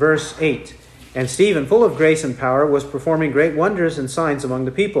 6, verse 8. "And Stephen, full of grace and power, was performing great wonders and signs among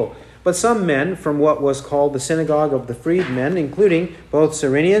the people. But some men from what was called the synagogue of the freedmen, including both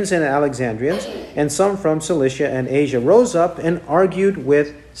Cyrenians and Alexandrians, and some from Cilicia and Asia, rose up and argued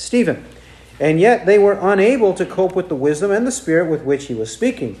with Stephen. And yet they were unable to cope with the wisdom and the spirit with which he was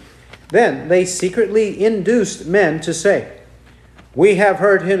speaking. Then they secretly induced men to say, "We have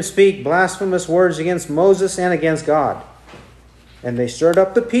heard him speak blasphemous words against Moses and against God." And they stirred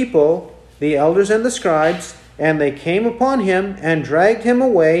up the people, the elders and the scribes, and they came upon him and dragged him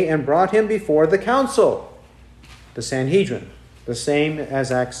away and brought him before the council, the Sanhedrin, the same as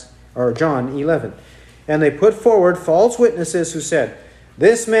John 11. And they put forward false witnesses who said,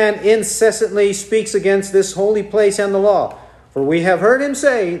 "This man incessantly speaks against this holy place and the law. For we have heard him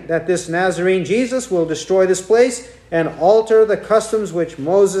say that this Nazarene Jesus will destroy this place and alter the customs which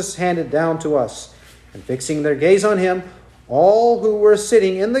Moses handed down to us." And fixing their gaze on him, all who were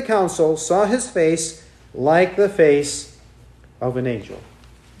sitting in the council saw his face like the face of an angel.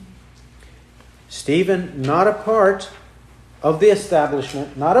 Stephen, not a part of the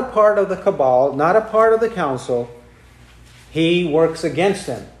establishment, not a part of the cabal, not a part of the council, he works against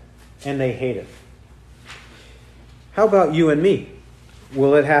them, and they hate it. How about you and me?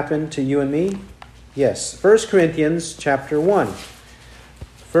 Will it happen to you and me? Yes. 1 Corinthians chapter 1.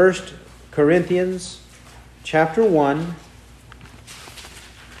 1 Corinthians chapter 1.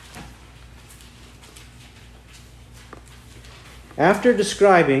 After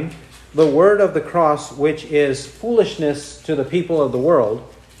describing the word of the cross, which is foolishness to the people of the world,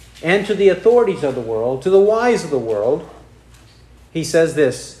 and to the authorities of the world, to the wise of the world, he says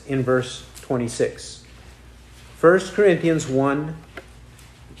this in verse 26. 1 Corinthians 1,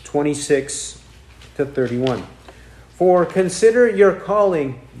 26 to 31. "For consider your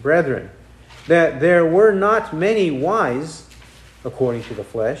calling, brethren, that there were not many wise according to the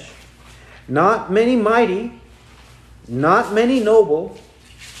flesh, not many mighty, not many noble,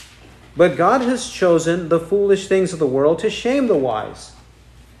 but God has chosen the foolish things of the world to shame the wise.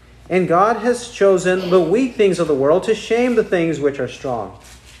 And God has chosen the weak things of the world to shame the things which are strong.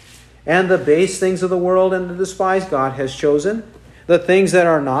 And the base things of the world and the despised God has chosen, the things that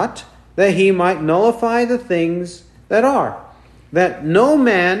are not, that he might nullify the things that are, that no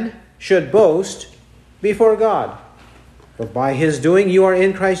man should boast before God. But by his doing you are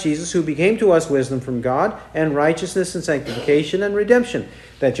in Christ Jesus, who became to us wisdom from God, and righteousness and sanctification and redemption,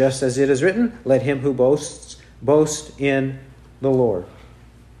 that just as it is written, let him who boasts, boast in the Lord."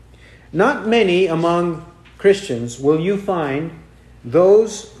 Not many among Christians will you find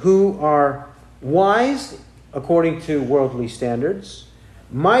those who are wise according to worldly standards,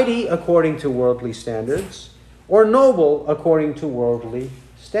 mighty according to worldly standards, or noble according to worldly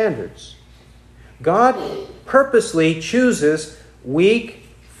standards. God purposely chooses weak,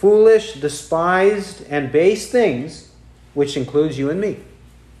 foolish, despised, and base things, which includes you and me,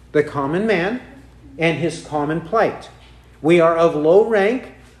 the common man and his common plight. We are of low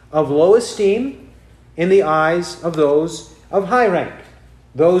rank, of low esteem in the eyes of those of high rank,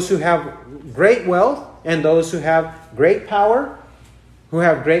 those who have great wealth and those who have great power, who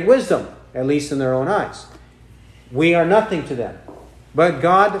have great wisdom, at least in their own eyes. We are nothing to them. But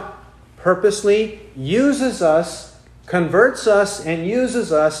God purposely uses us, converts us, and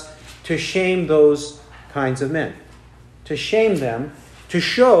uses us to shame those kinds of men. To shame them, to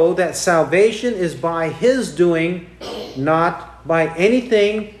show that salvation is by his doing, not by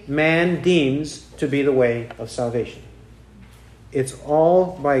anything man deems to be the way of salvation. It's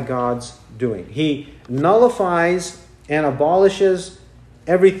all by God's doing. He nullifies and abolishes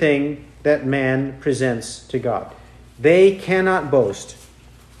everything that man presents to God. They cannot boast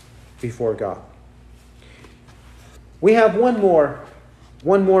before God. We have one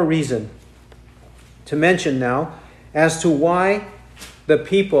more reason to mention now as to why the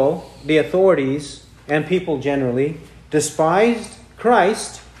people, the authorities, and people generally despised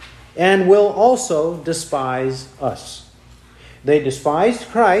Christ and will also despise us. They despised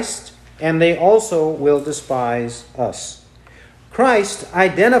Christ and they also will despise us. Christ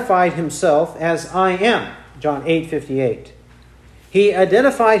identified himself as I am, John 8:58. He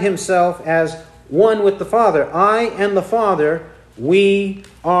identified himself as one with the Father. I and the Father, we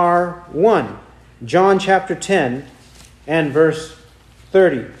are one. John chapter 10 and verse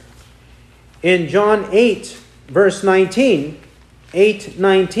 30. In John 8, verse 19,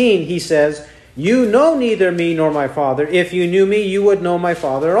 8:19, he says, "You know neither me nor my Father. If you knew me, you would know my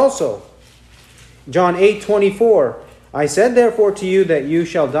Father also." John 8:24, "I said therefore to you that you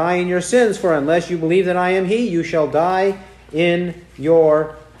shall die in your sins, for unless you believe that I am he, you shall die in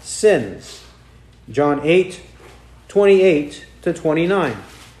your sins." John 8:28 to 29.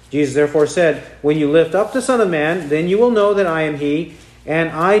 Jesus therefore said, "When you lift up the Son of Man, then you will know that I am he, And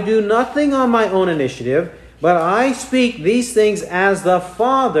I do nothing on my own initiative, but I speak these things as the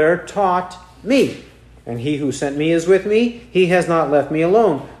Father taught me. And he who sent me is with me. He has not left me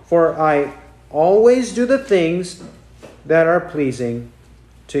alone, for I always do the things that are pleasing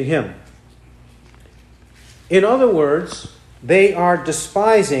to him. In other words, they are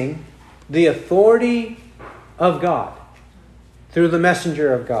despising the authority of God through the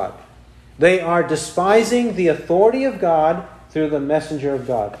messenger of God. They are despising the authority of God through the messenger of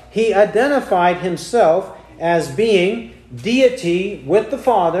God. He identified himself as being deity with the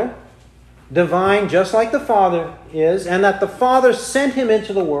Father, divine just like the Father is, and that the Father sent him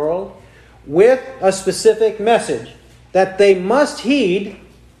into the world with a specific message that they must heed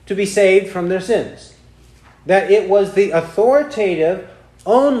to be saved from their sins. That it was the authoritative,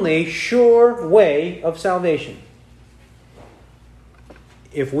 only sure way of salvation.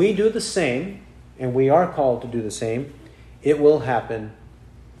 If we do the same, and we are called to do the same, it will happen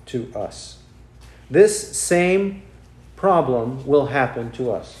to us. This same problem will happen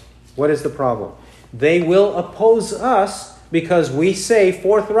to us. What is the problem? They will oppose us because we say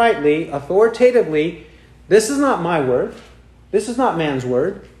forthrightly, authoritatively, this is not my word. This is not man's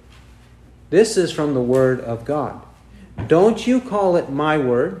word. This is from the word of God. Don't you call it my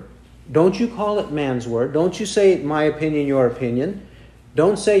word. Don't you call it man's word. Don't you say my opinion, your opinion.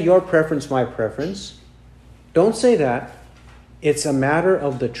 Don't say your preference, my preference. Don't say that. It's a matter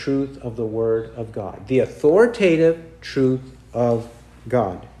of the truth of the word of God. The authoritative truth of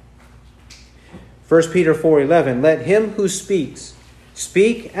God. 1 Peter 4:11, let him who speaks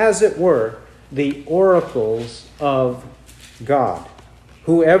speak as it were the oracles of God.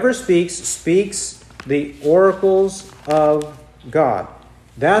 Whoever speaks the oracles of God.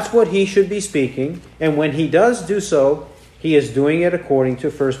 That's what he should be speaking. And when he does do so, he is doing it according to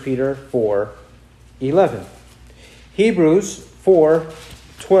 1 Peter 4:11. Hebrews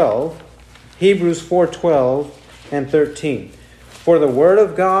 4:12 and 13. For the word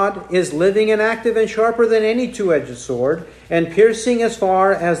of God is living and active and sharper than any two-edged sword, and piercing as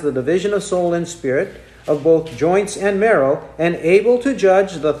far as the division of soul and spirit, of both joints and marrow, and able to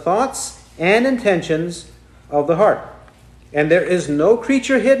judge the thoughts and intentions of the heart. And there is no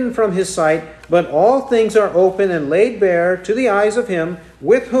creature hidden from his sight, but all things are open and laid bare to the eyes of him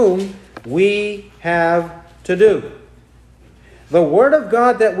with whom we have to do. The word of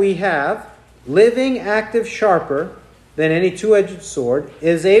God that we have, living, active, sharper than any two-edged sword,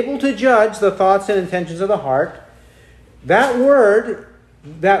 is able to judge the thoughts and intentions of the heart. That word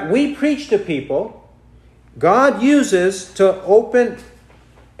that we preach to people, God uses to open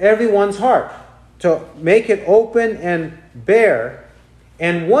everyone's heart, to make it open and bare.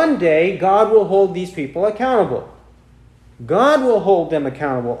 And one day, God will hold these people accountable. God will hold them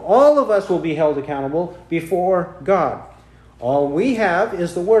accountable. All of us will be held accountable before God. All we have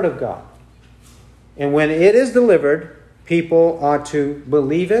is the Word of God. And when it is delivered, people ought to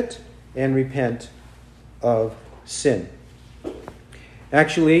believe it and repent of sin.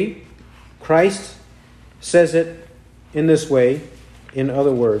 Actually, Christ says it in this way, in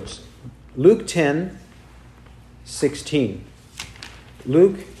other words. Luke 10:16.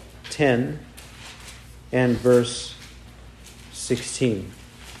 Luke 10 and verse 16.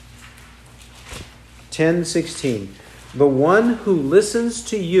 10:16. The one who listens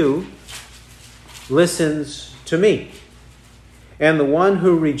to you listens to me. And the one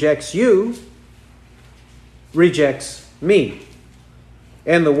who rejects you rejects me.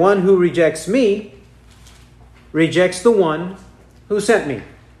 And the one who rejects me rejects the one who sent me.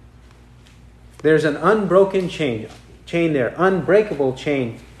 There's an unbroken chain there, unbreakable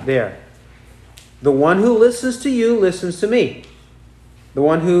chain there. The one who listens to you listens to me. The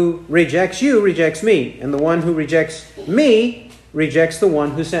one who rejects you rejects me. And the one who rejects me rejects the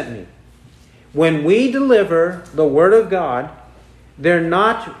one who sent me. When we deliver the Word of God, they're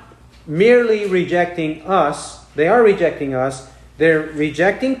not merely rejecting us. They are rejecting us. They're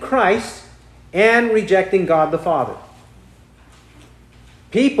rejecting Christ and rejecting God the Father.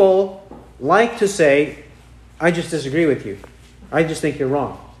 People like to say, I just disagree with you. I just think you're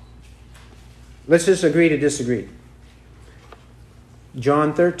wrong. Let's just agree to disagree.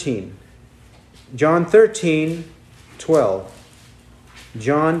 John 13:12.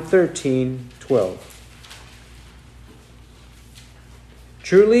 John 13:12.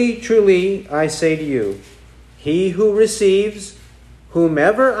 Truly, truly, I say to you, he who receives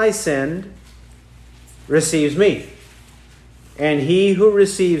whomever I send receives me. And he who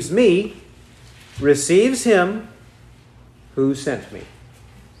receives me receives him who sent me.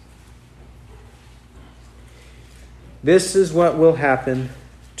 This is what will happen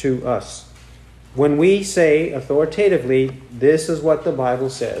to us. When we say authoritatively, this is what the Bible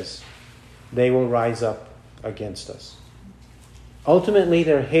says, they will rise up against us. Ultimately,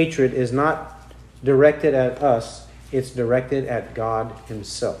 their hatred is not directed at us, it's directed at God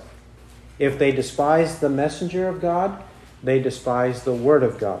himself. If they despise the messenger of God, they despise the word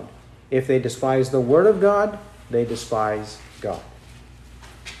of God. If they despise the word of God, they despise God.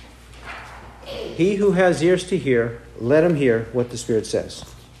 He who has ears to hear, let him hear what the Spirit says.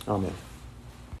 Amen.